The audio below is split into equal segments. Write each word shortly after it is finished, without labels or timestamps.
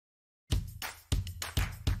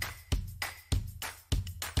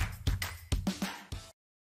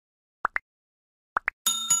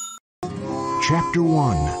Chapter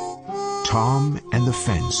 1. Tom and the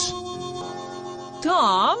Fence.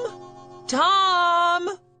 Tom? Tom!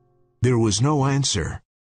 There was no answer.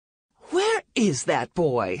 Where is that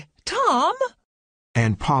boy? Tom?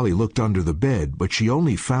 Aunt Polly looked under the bed, but she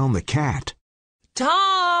only found the cat.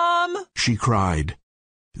 Tom! She cried.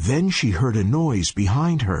 Then she heard a noise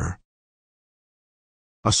behind her.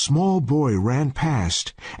 A small boy ran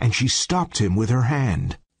past, and she stopped him with her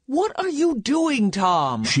hand. What are you doing,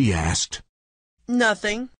 Tom? She asked.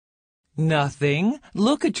 Nothing. Nothing.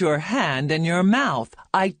 Look at your hand and your mouth.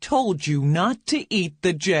 I told you not to eat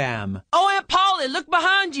the jam. Oh, Aunt Polly, look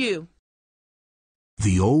behind you.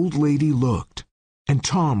 The old lady looked, and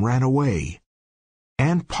Tom ran away.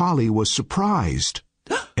 Aunt Polly was surprised,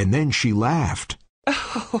 and then she laughed.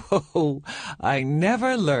 Oh, I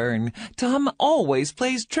never learn. Tom always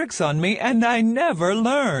plays tricks on me, and I never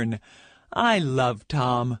learn. I love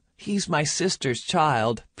Tom. He's my sister's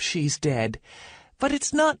child. She's dead. But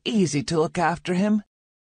it's not easy to look after him.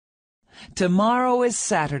 Tomorrow is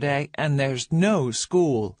Saturday, and there's no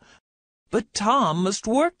school. But Tom must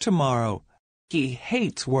work tomorrow. He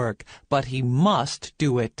hates work, but he must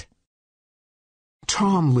do it.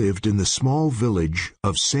 Tom lived in the small village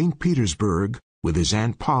of St. Petersburg with his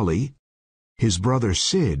Aunt Polly, his brother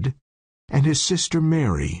Sid, and his sister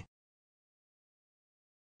Mary.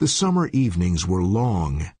 The summer evenings were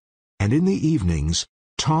long, and in the evenings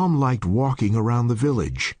Tom liked walking around the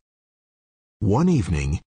village. One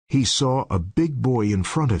evening he saw a big boy in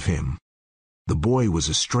front of him. The boy was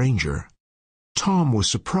a stranger. Tom was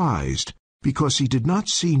surprised because he did not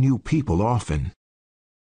see new people often.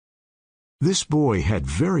 This boy had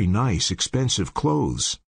very nice, expensive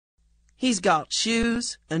clothes. He's got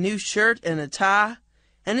shoes, a new shirt, and a tie,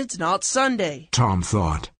 and it's not Sunday, Tom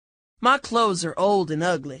thought. My clothes are old and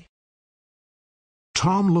ugly.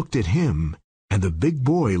 Tom looked at him, and the big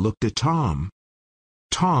boy looked at Tom.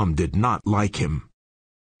 Tom did not like him.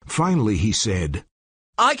 Finally he said,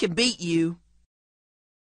 I can beat you.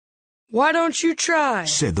 Why don't you try?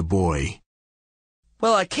 Said the boy.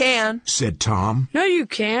 Well, I can. Said Tom. No, you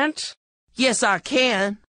can't. Yes, I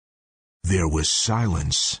can. There was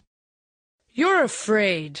silence. You're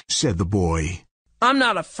afraid. Said the boy. I'm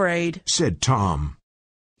not afraid. Said Tom.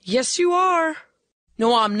 Yes, you are.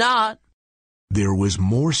 No, I'm not. There was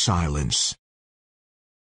more silence.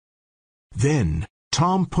 Then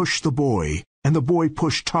Tom pushed the boy, and the boy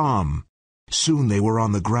pushed Tom. Soon they were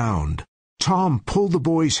on the ground. Tom pulled the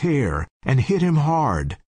boy's hair and hit him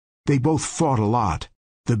hard. They both fought a lot.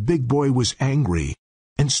 The big boy was angry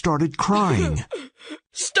and started crying.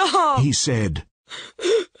 Stop! He said,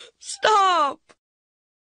 Stop!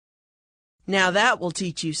 Now that will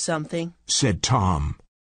teach you something, said Tom.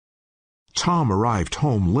 Tom arrived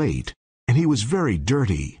home late, and he was very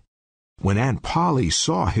dirty. When Aunt Polly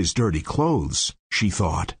saw his dirty clothes, she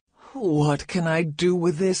thought, What can I do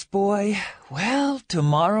with this boy? Well,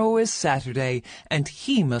 tomorrow is Saturday, and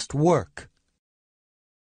he must work.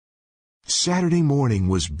 Saturday morning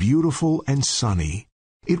was beautiful and sunny.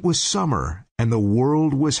 It was summer, and the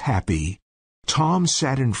world was happy. Tom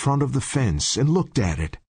sat in front of the fence and looked at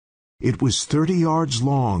it. It was 30 yards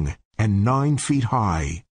long and 9 feet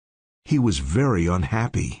high. He was very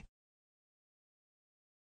unhappy.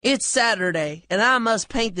 It's Saturday, and I must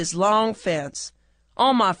paint this long fence.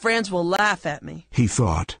 All my friends will laugh at me, he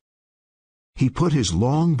thought. He put his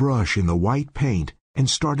long brush in the white paint and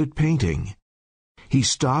started painting. He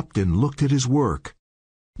stopped and looked at his work.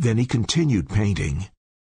 Then he continued painting.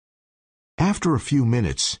 After a few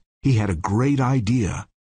minutes, he had a great idea.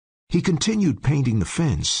 He continued painting the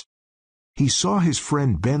fence. He saw his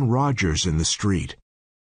friend Ben Rogers in the street.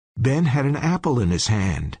 Ben had an apple in his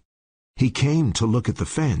hand. He came to look at the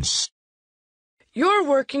fence. You're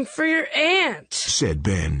working for your aunt, said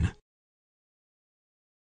Ben.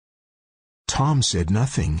 Tom said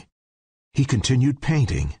nothing. He continued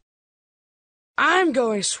painting. I'm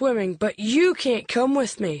going swimming, but you can't come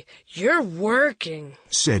with me. You're working,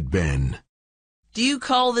 said Ben. Do you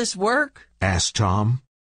call this work? Asked Tom.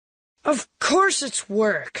 Of course it's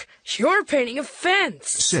work. You're painting a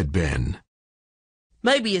fence, said Ben.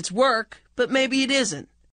 Maybe it's work, but maybe it isn't.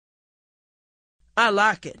 I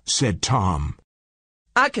like it, said Tom.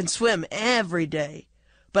 I can swim every day,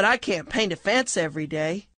 but I can't paint a fence every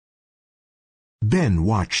day. Ben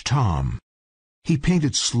watched Tom. He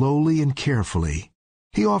painted slowly and carefully.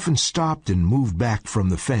 He often stopped and moved back from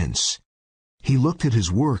the fence. He looked at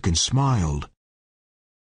his work and smiled.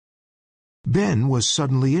 Ben was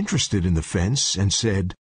suddenly interested in the fence and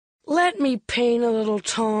said, Let me paint a little,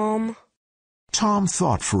 Tom. Tom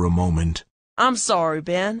thought for a moment. I'm sorry,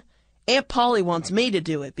 Ben. Aunt Polly wants me to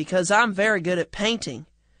do it because I'm very good at painting.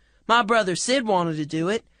 My brother Sid wanted to do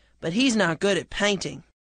it, but he's not good at painting.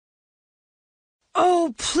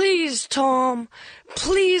 Oh, please, Tom.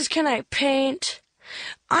 Please, can I paint?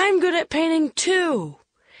 I'm good at painting, too.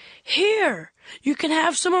 Here, you can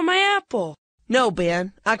have some of my apple. No,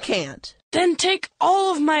 Ben, I can't. Then take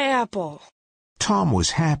all of my apple. Tom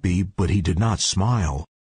was happy, but he did not smile.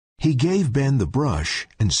 He gave Ben the brush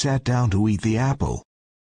and sat down to eat the apple.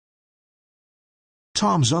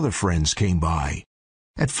 Tom's other friends came by.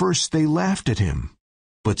 At first they laughed at him,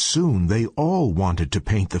 but soon they all wanted to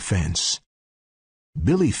paint the fence.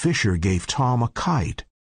 Billy Fisher gave Tom a kite,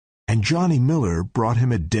 and Johnny Miller brought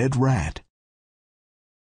him a dead rat.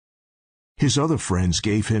 His other friends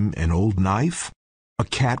gave him an old knife, a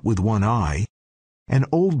cat with one eye, an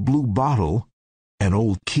old blue bottle, an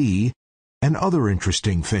old key, and other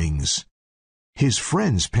interesting things. His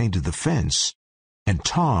friends painted the fence, and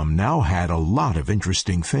Tom now had a lot of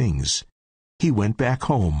interesting things. He went back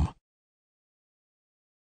home.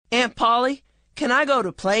 Aunt Polly, can I go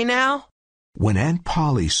to play now? When Aunt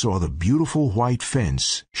Polly saw the beautiful white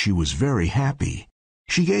fence, she was very happy.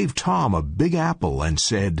 She gave Tom a big apple and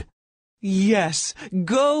said, Yes,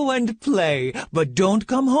 go and play, but don't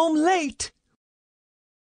come home late.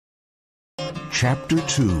 Chapter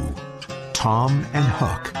 2 Tom and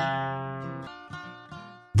Huck.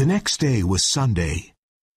 The next day was Sunday.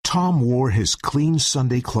 Tom wore his clean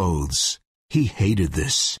Sunday clothes. He hated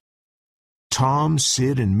this. Tom,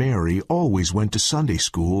 Sid, and Mary always went to Sunday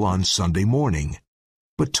school on Sunday morning.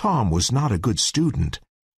 But Tom was not a good student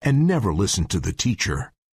and never listened to the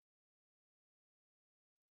teacher.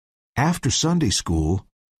 After Sunday school,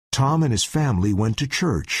 Tom and his family went to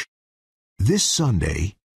church. This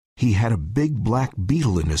Sunday, he had a big black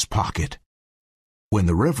beetle in his pocket. When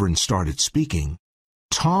the Reverend started speaking,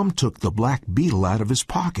 Tom took the black beetle out of his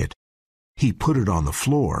pocket. He put it on the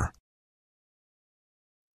floor.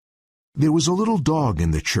 There was a little dog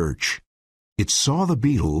in the church. It saw the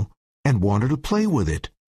beetle and wanted to play with it.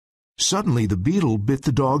 Suddenly the beetle bit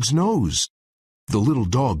the dog's nose. The little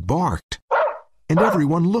dog barked, and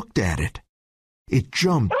everyone looked at it. It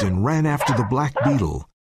jumped and ran after the black beetle.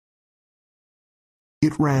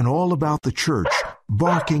 It ran all about the church,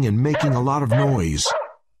 barking and making a lot of noise.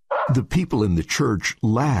 The people in the church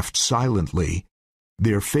laughed silently.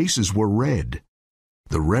 Their faces were red.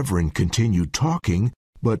 The Reverend continued talking,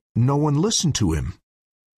 but no one listened to him.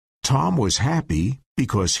 Tom was happy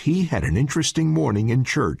because he had an interesting morning in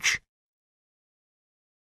church.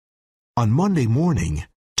 On Monday morning,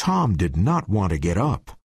 Tom did not want to get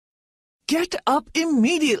up. Get up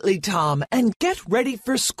immediately, Tom, and get ready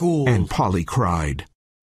for school. And Polly cried.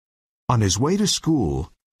 On his way to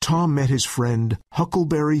school, Tom met his friend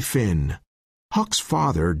Huckleberry Finn. Huck's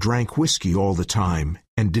father drank whiskey all the time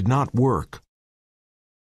and did not work.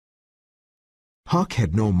 Huck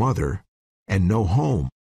had no mother and no home.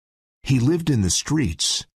 He lived in the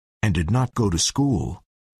streets and did not go to school.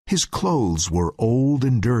 His clothes were old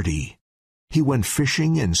and dirty. He went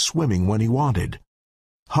fishing and swimming when he wanted.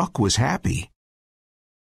 Huck was happy.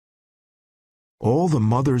 All the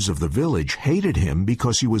mothers of the village hated him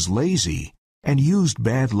because he was lazy and used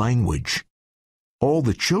bad language. All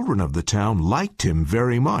the children of the town liked him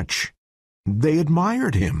very much. They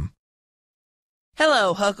admired him.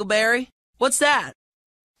 Hello, Huckleberry. What's that?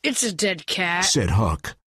 It's a dead cat, said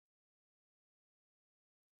Huck.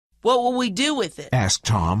 What will we do with it? Asked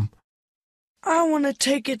Tom. I want to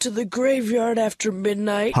take it to the graveyard after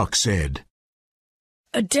midnight. Huck said.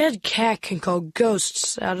 A dead cat can call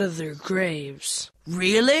ghosts out of their graves.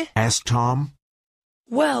 Really? Asked Tom.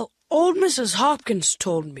 Well, old Mrs. Hopkins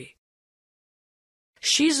told me.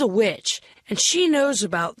 She's a witch, and she knows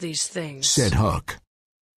about these things, said Huck.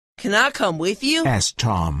 Can I come with you? Asked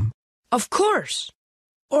Tom. Of course.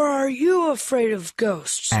 Or are you afraid of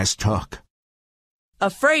ghosts? Asked Huck.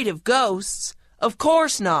 Afraid of ghosts? Of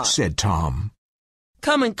course not, said Tom.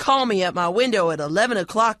 Come and call me at my window at 11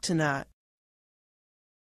 o'clock tonight.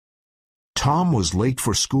 Tom was late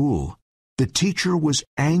for school. The teacher was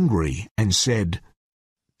angry and said,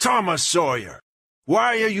 Thomas Sawyer,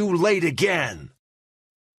 why are you late again?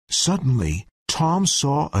 Suddenly, Tom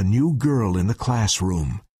saw a new girl in the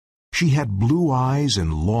classroom. She had blue eyes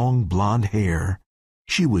and long blonde hair.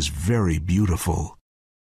 She was very beautiful.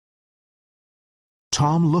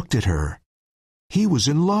 Tom looked at her. He was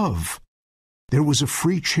in love. There was a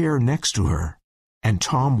free chair next to her, and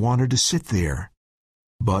Tom wanted to sit there.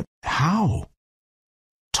 But how?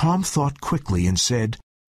 Tom thought quickly and said,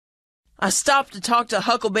 I stopped to talk to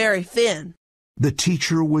Huckleberry Finn. The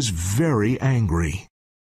teacher was very angry.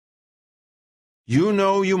 You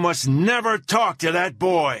know you must never talk to that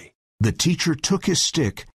boy. The teacher took his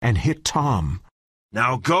stick and hit Tom.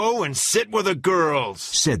 Now go and sit with the girls,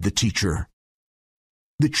 said the teacher.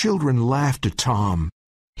 The children laughed at Tom.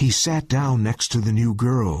 He sat down next to the new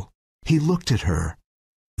girl. He looked at her.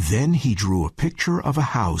 Then he drew a picture of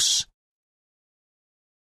a house.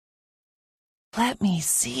 Let me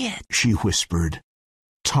see it, she whispered.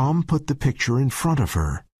 Tom put the picture in front of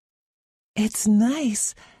her. It's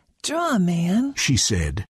nice. Draw a man, she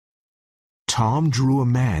said. Tom drew a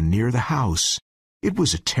man near the house. It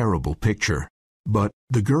was a terrible picture, but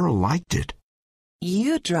the girl liked it.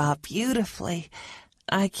 You draw beautifully.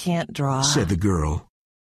 I can't draw, said the girl.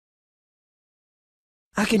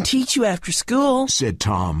 I can teach you after school, said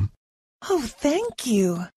Tom. Oh, thank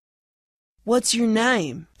you. What's your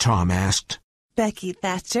name? Tom asked. Becky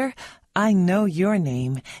Thatcher. I know your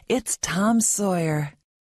name. It's Tom Sawyer.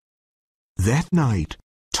 That night,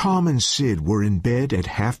 Tom and Sid were in bed at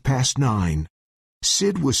 9:30.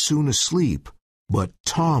 Sid was soon asleep, but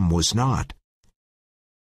Tom was not.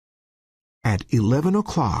 At 11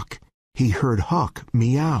 o'clock, he heard Huck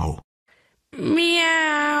meow.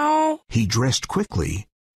 Meow. He dressed quickly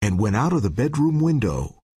and went out of the bedroom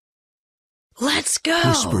window. Let's go,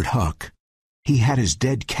 whispered Huck. He had his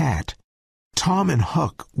dead cat. Tom and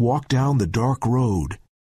Huck walked down the dark road.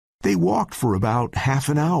 They walked for about half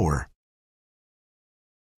an hour.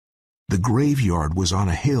 The graveyard was on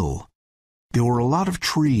a hill. There were a lot of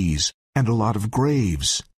trees and a lot of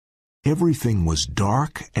graves. Everything was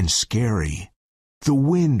dark and scary. The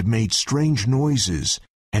wind made strange noises,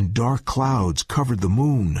 and dark clouds covered the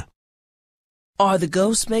moon. Are the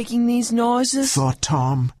ghosts making these noises? Thought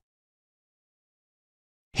Tom.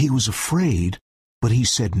 He was afraid, but he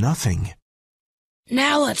said nothing.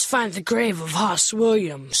 Now let's find the grave of Hoss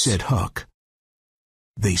Williams, said Huck.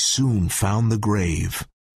 They soon found the grave.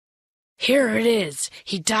 Here it is.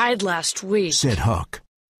 He died last week, said Huck.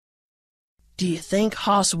 Do you think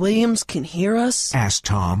Hoss Williams can hear us? asked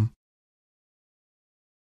Tom.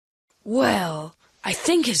 Well, I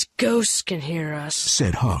think his ghosts can hear us,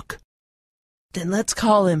 said Huck. Then let's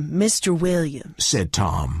call him Mr. Williams, said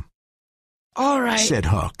Tom. All right, said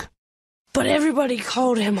Huck. But everybody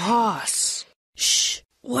called him Hoss. Shh.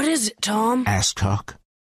 What is it, Tom? asked Huck.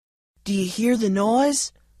 Do you hear the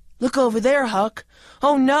noise? Look over there, Huck.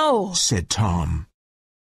 Oh, no, said Tom.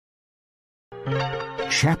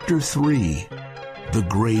 Chapter 3. The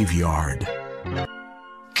Graveyard.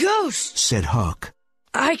 Ghosts, said Huck.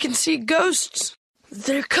 I can see ghosts.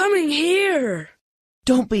 They're coming here.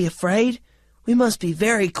 Don't be afraid. We must be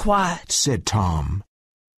very quiet, said Tom.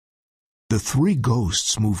 The three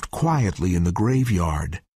ghosts moved quietly in the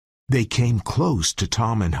graveyard. They came close to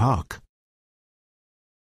Tom and Huck.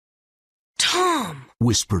 Tom,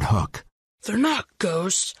 whispered Huck. They're not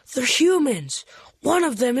ghosts. They're humans. One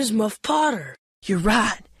of them is Muff Potter. You're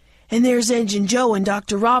right. And there's Engine Joe and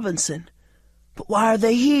Dr. Robinson. But why are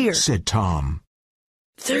they here? said Tom.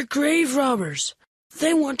 They're grave robbers.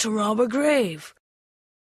 They want to rob a grave.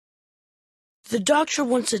 The doctor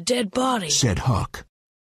wants a dead body, said Huck.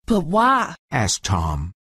 But why? asked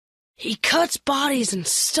Tom. He cuts bodies and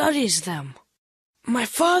studies them. My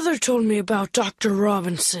father told me about Dr.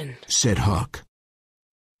 Robinson, said Huck.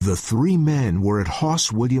 The three men were at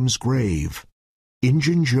Hoss Williams' grave.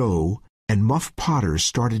 Injun Joe and Muff Potter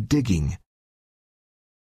started digging.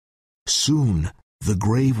 Soon the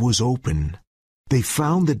grave was open. They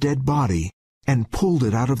found the dead body and pulled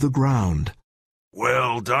it out of the ground.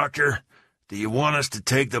 Well, Doctor, do you want us to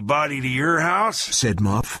take the body to your house? said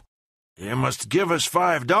Muff. You must give us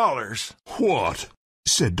 $5. What?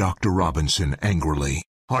 said Dr. Robinson angrily.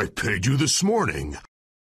 I paid you this morning.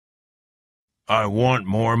 I want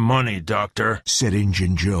more money, Doctor, said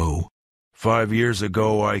Injun Joe. 5 years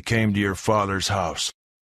ago I came to your father's house.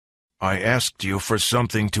 I asked you for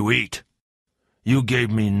something to eat. You gave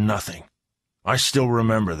me nothing. I still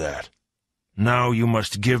remember that. Now you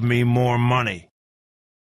must give me more money.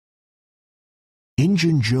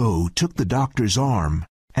 Injun Joe took the doctor's arm,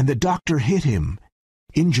 and the doctor hit him.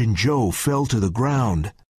 Injun Joe fell to the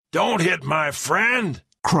ground. Don't hit my friend,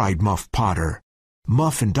 cried Muff Potter.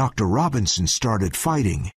 Muff and Dr. Robinson started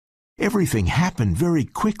fighting. Everything happened very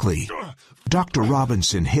quickly. Dr.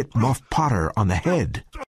 Robinson hit Muff Potter on the head.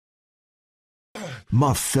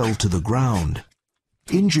 Muff fell to the ground.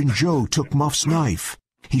 Injun Joe took Muff's knife.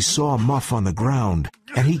 He saw Muff on the ground,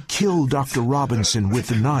 and he killed Dr. Robinson with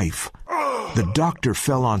the knife. The doctor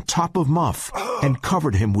fell on top of Muff and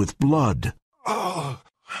covered him with blood.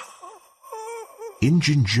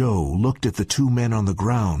 Injun Joe looked at the two men on the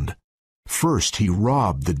ground. First he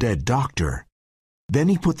robbed the dead doctor. Then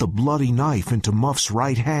he put the bloody knife into Muff's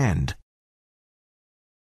right hand.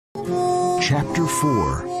 Chapter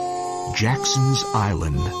 4. Jackson's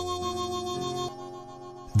Island.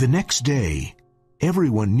 The next day,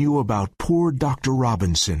 everyone knew about poor Dr.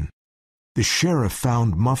 Robinson. The sheriff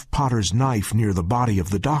found Muff Potter's knife near the body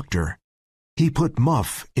of the doctor. He put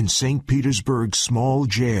Muff in St. Petersburg's small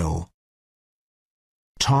jail.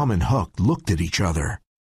 Tom and Huck looked at each other.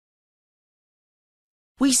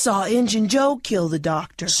 We saw Injun Joe kill the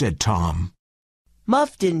doctor, said Tom.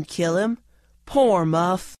 Muff didn't kill him. Poor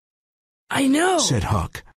Muff. I know, said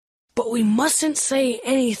Huck. But we mustn't say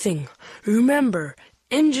anything. Remember,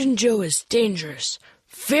 Injun Joe is dangerous.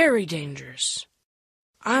 Very dangerous.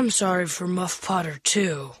 I'm sorry for Muff Potter,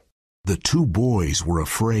 too. The two boys were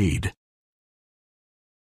afraid.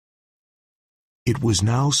 It was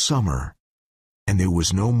now summer, and there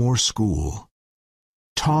was no more school.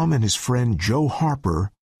 Tom and his friend Joe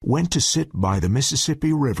Harper went to sit by the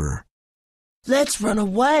Mississippi River. Let's run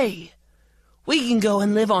away. We can go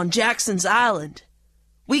and live on Jackson's Island.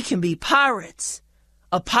 We can be pirates.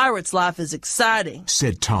 A pirate's life is exciting,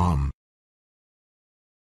 said Tom.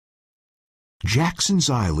 Jackson's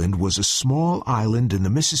Island was a small island in the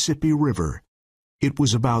Mississippi River. It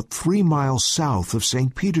was about 3 miles south of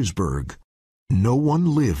St. Petersburg. No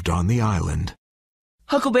one lived on the island.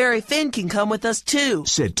 Huckleberry Finn can come with us too,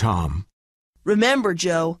 said Tom. Remember,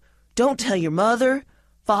 Joe, don't tell your mother,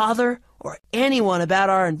 father, or anyone about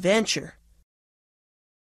our adventure.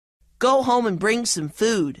 Go home and bring some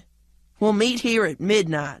food. We'll meet here at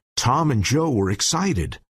midnight. Tom and Joe were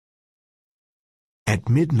excited. At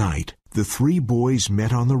midnight, the 3 boys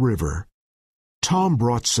met on the river. Tom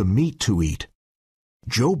brought some meat to eat.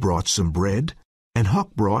 Joe brought some bread, and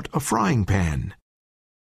Huck brought a frying pan.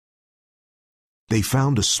 They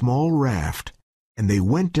found a small raft, and they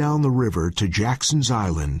went down the river to Jackson's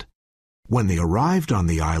Island. When they arrived on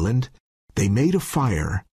the island, they made a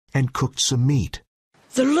fire and cooked some meat.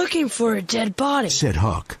 They're looking for a dead body, said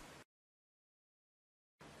Huck.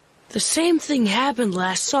 The same thing happened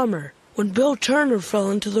last summer when Bill Turner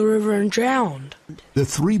fell into the river and drowned. The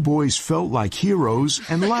 3 boys felt like heroes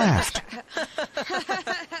and laughed.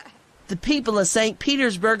 The people of St.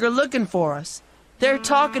 Petersburg are looking for us. They're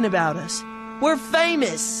talking about us. We're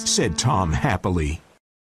famous, said Tom happily.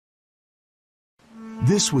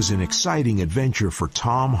 This was an exciting adventure for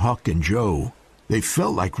Tom, Huck, and Joe. They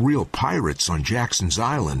felt like real pirates on Jackson's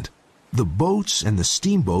Island. The boats and the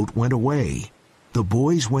steamboat went away. The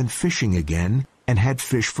boys went fishing again and had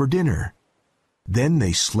fish for dinner. Then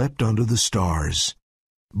they slept under the stars.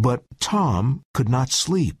 But Tom could not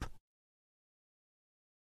sleep.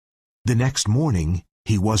 The next morning,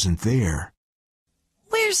 he wasn't there.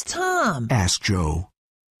 Where's Tom? asked Joe.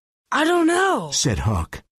 I don't know, said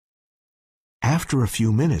Huck. After a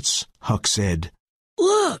few minutes, Huck said,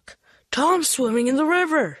 Look, Tom's swimming in the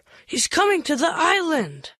river. He's coming to the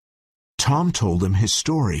island. Tom told him his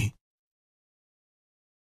story.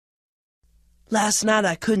 Last night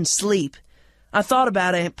I couldn't sleep. I thought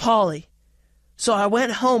about Aunt Polly. So I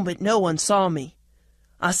went home, but no one saw me.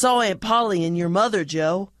 I saw Aunt Polly and your mother,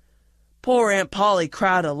 Joe. Poor Aunt Polly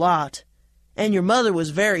cried a lot. And your mother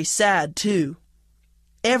was very sad, too.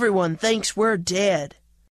 Everyone thinks we're dead.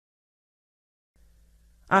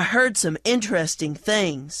 I heard some interesting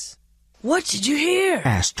things. What did you hear?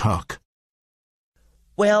 asked Huck.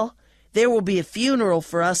 Well, there will be a funeral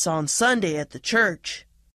for us on Sunday at the church,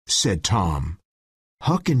 said Tom.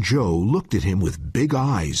 Huck and Joe looked at him with big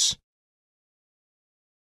eyes.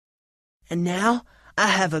 And now I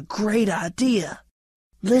have a great idea.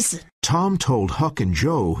 Listen. Tom told Huck and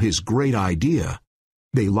Joe his great idea.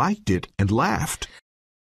 They liked it and laughed.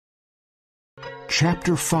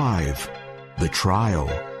 Chapter 5. The Trial.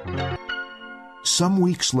 Some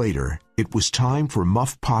weeks later, it was time for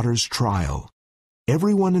Muff Potter's trial.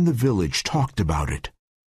 Everyone in the village talked about it.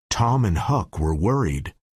 Tom and Huck were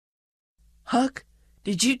worried. Huck,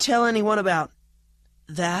 did you tell anyone about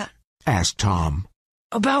that? asked Tom.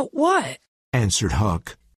 About what? answered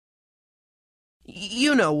Huck.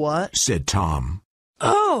 You know what, said Tom.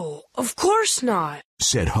 Oh, of course not,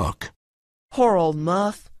 said Huck. Poor old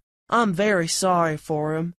Muff. I'm very sorry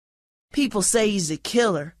for him. People say he's a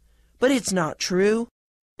killer, but it's not true,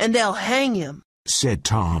 and they'll hang him, said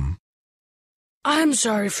Tom. I'm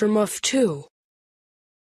sorry for Muff, too.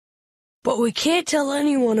 But we can't tell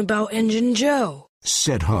anyone about Injun Joe,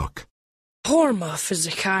 said Huck. Poor Muff is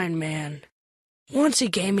a kind man. Once he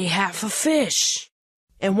gave me half a fish.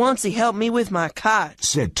 And once he helped me with my kite,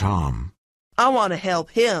 said Tom. I want to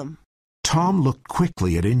help him. Tom looked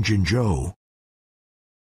quickly at Injun Joe.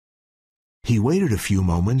 He waited a few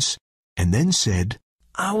moments and then said,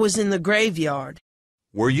 I was in the graveyard.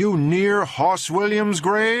 Were you near Hoss Williams'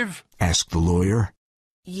 grave? asked the lawyer.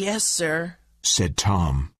 Yes, sir, said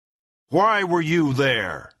Tom. Why were you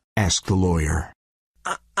there? asked the lawyer.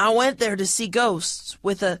 I went there to see ghosts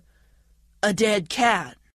with a dead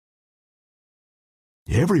cat.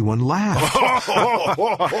 Everyone laughed.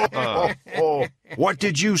 What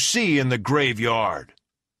did you see in the graveyard?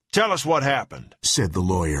 Tell us what happened, said the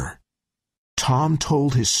lawyer. Tom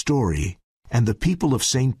told his story, and the people of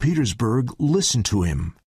St. Petersburg listened to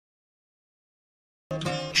him.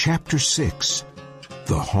 Chapter 6.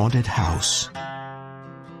 The Haunted House.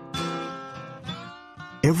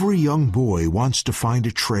 Every young boy wants to find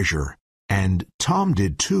a treasure, and Tom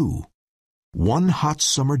did too. One hot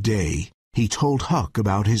summer day, he told Huck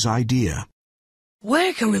about his idea.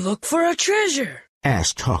 Where can we look for a treasure?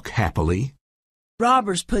 Asked Huck happily.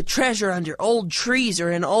 Robbers put treasure under old trees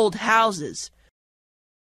or in old houses.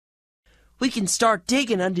 We can start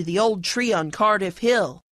digging under the old tree on Cardiff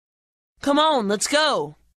Hill. Come on, let's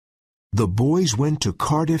go. The boys went to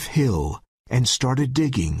Cardiff Hill and started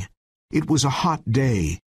digging. It was a hot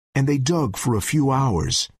day, and they dug for a few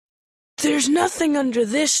hours. There's nothing under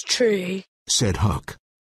this tree, said Huck.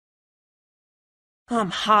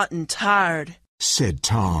 I'm hot and tired, said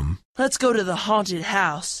Tom. Let's go to the haunted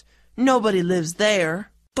house. Nobody lives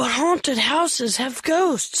there. But haunted houses have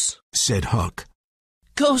ghosts, said Huck.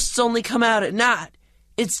 Ghosts only come out at night.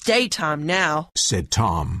 It's daytime now, said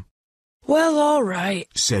Tom. Well, all right,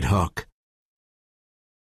 said Huck.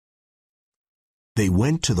 They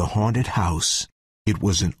went to the haunted house. It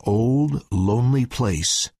was an old, lonely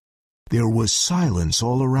place. There was silence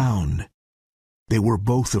all around. They were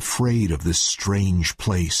both afraid of this strange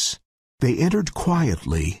place. They entered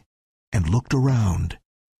quietly and looked around.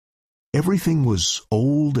 Everything was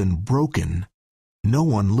old and broken. No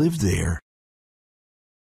one lived there.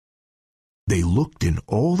 They looked in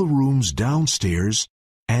all the rooms downstairs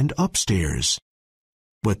and upstairs,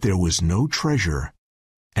 but there was no treasure,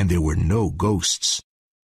 and there were no ghosts.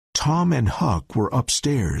 Tom and Huck were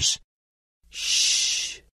upstairs.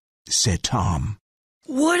 Shh, said Tom.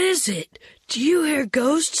 What is it? Do you hear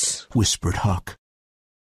ghosts? Whispered Huck.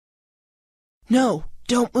 No,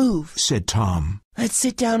 don't move, said Tom. Let's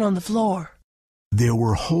sit down on the floor. There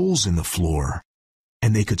were holes in the floor,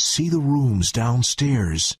 and they could see the rooms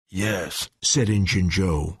downstairs. Yes, said Injun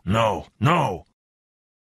Joe. No.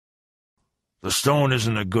 The stone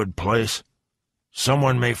isn't a good place.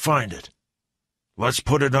 Someone may find it. Let's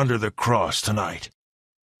put it under the cross tonight.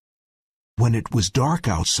 When it was dark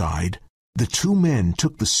outside, the two men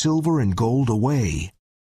took the silver and gold away.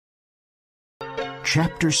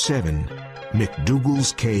 Chapter 7.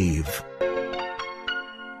 McDougal's Cave.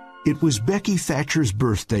 It was Becky Thatcher's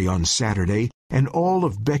birthday on Saturday, and all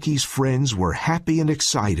of Becky's friends were happy and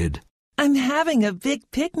excited. I'm having a big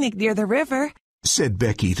picnic near the river, said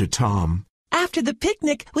Becky to Tom. After the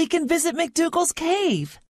picnic, we can visit McDougal's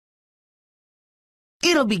cave.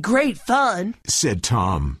 It'll be great fun, said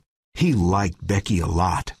Tom. He liked Becky a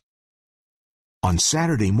lot. On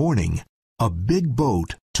Saturday morning, a big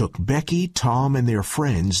boat took Becky, Tom, and their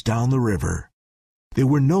friends down the river. There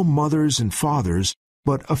were no mothers and fathers,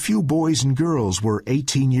 but a few boys and girls were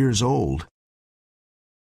 18 years old.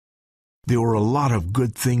 There were a lot of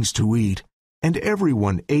good things to eat, and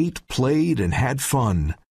everyone ate, played, and had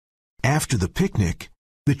fun. After the picnic,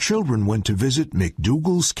 the children went to visit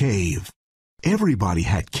McDougal's cave. Everybody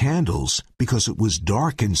had candles because it was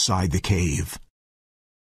dark inside the cave.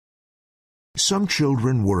 Some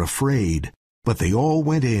children were afraid, but they all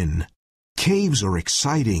went in. Caves are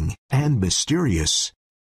exciting and mysterious.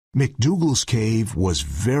 McDougal's cave was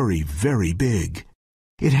very, very big.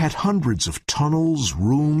 It had hundreds of tunnels,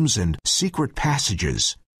 rooms, and secret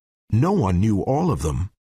passages. No one knew all of them.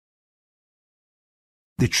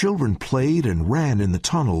 The children played and ran in the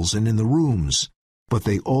tunnels and in the rooms, but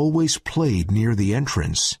they always played near the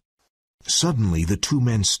entrance. Suddenly the two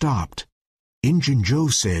men stopped. Injun Joe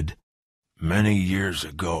said, Many years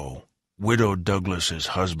ago, Widow Douglas's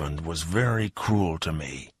husband was very cruel to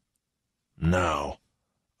me. Now,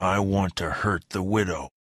 I want to hurt the widow.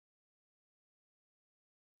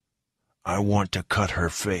 I want to cut her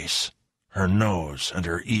face, her nose, and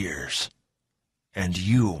her ears. And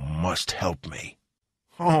you must help me.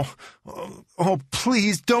 Oh,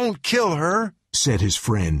 please don't kill her, said his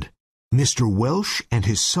friend. Mr. Welsh and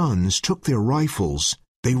his sons took their rifles.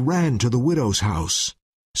 They ran to the widow's house.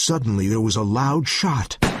 Suddenly there was a loud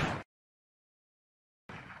shot.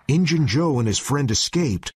 Injun Joe and his friend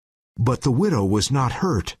escaped, but the widow was not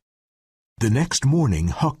hurt. The next morning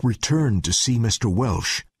Huck returned to see Mr.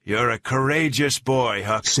 Welsh. You're a courageous boy,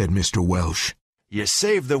 Huck, said Mr. Welsh. You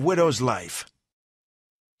saved the widow's life.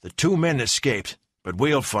 The two men escaped, but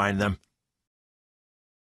we'll find them.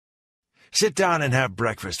 Sit down and have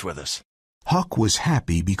breakfast with us. Huck was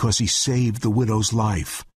happy because he saved the widow's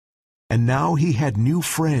life. and now he had new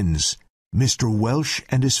friends, Mr. Welsh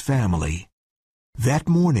and his family. That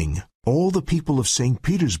morning, all the people of St.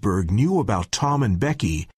 Petersburg knew about Tom and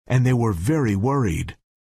Becky, and they were very worried.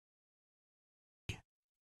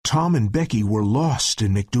 Tom and Becky were lost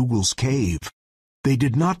in McDougal's cave. They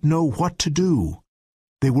did not know what to do.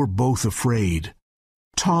 They were both afraid.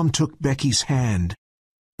 Tom took Becky's hand.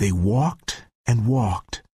 They walked and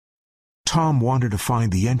walked. Tom wanted to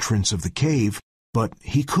find the entrance of the cave, but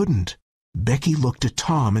he couldn't. Becky looked at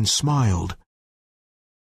Tom and smiled.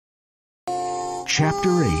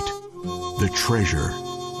 Chapter 8. The Treasure.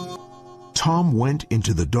 Tom went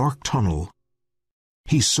into the dark tunnel.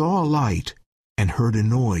 He saw a light and heard a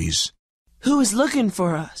noise. Who is looking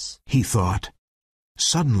for us? He thought.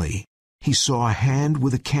 Suddenly, he saw a hand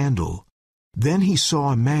with a candle. Then he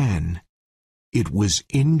saw a man. It was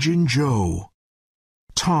Injun Joe.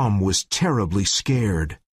 Tom was terribly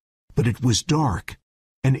scared, but it was dark,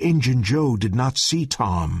 and Injun Joe did not see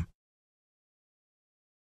Tom.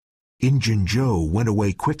 Injun Joe went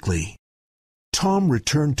away quickly. Tom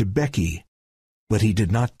returned to Becky, but he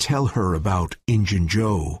did not tell her about Injun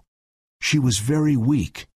Joe. She was very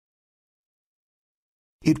weak.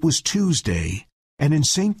 It was Tuesday, and in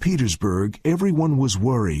St. Petersburg everyone was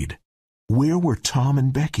worried. Where were Tom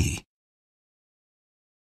and Becky?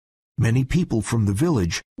 Many people from the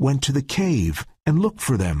village went to the cave and looked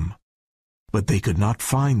for them, but they could not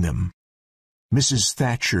find them. Mrs.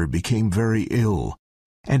 Thatcher became very ill,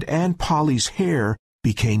 and Aunt Polly's hair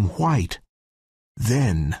became white.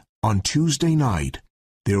 Then, on Tuesday night,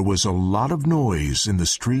 there was a lot of noise in the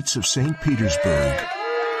streets of St. Petersburg.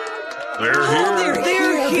 They're here.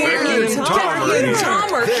 They're here! Becky and Tom are here.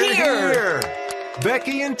 Tom are They're here!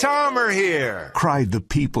 Becky and Tom are here! Cried the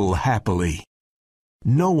people happily.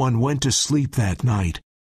 No one went to sleep that night.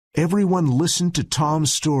 Everyone listened to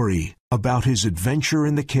Tom's story about his adventure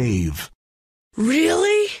in the cave.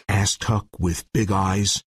 Really? Asked Huck with big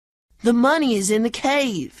eyes. The money is in the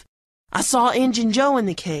cave. I saw Injun Joe in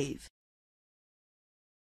the cave.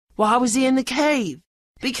 Why was he in the cave?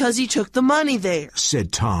 Because he took the money there,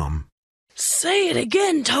 Said Tom. Say it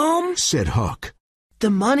again, Tom. Said Huck. The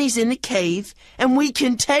money's in the cave, and we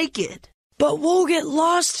can take it. But we'll get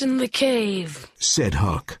lost in the cave. Said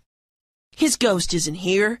Huck. His ghost isn't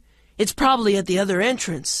here. It's probably at the other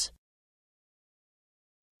entrance.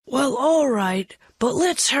 Well, all right, but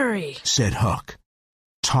let's hurry. Said Huck.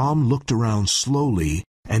 Tom looked around slowly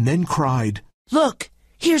and then cried, Look,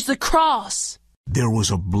 here's the cross. There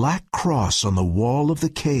was a black cross on the wall of the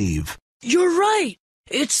cave. You're right.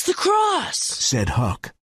 It's the cross. Said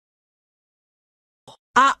Huck.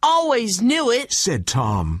 I always knew it. Said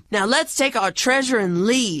Tom. Now let's take our treasure and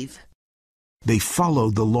leave. They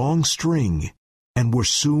followed the long string and were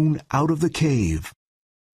soon out of the cave.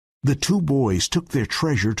 The two boys took their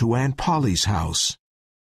treasure to Aunt Polly's house.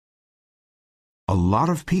 A lot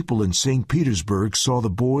of people in St. Petersburg saw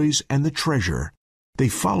the boys and the treasure. They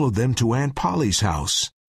followed them to Aunt Polly's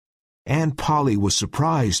house. Aunt Polly was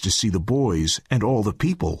surprised to see the boys and all the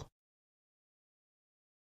people.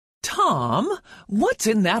 Tom, what's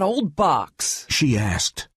in that old box? She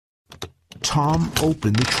asked. Tom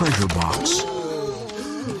opened the treasure box.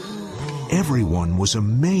 Everyone was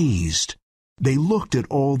amazed. They looked at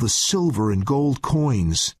all the silver and gold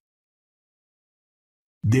coins.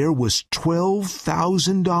 There was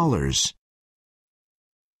 $12,000.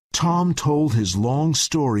 Tom told his long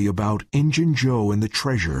story about Injun Joe and the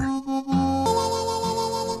treasure.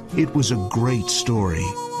 It was a great story,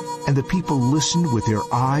 and the people listened with their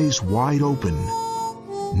eyes wide open.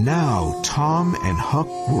 Now Tom and Huck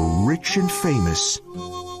were rich and famous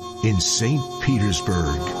in St.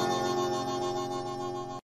 Petersburg.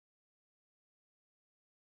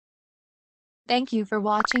 Thank you for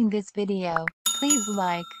watching this video. Please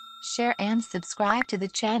like, share and subscribe to the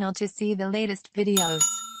channel to see the latest videos.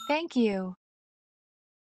 Thank you.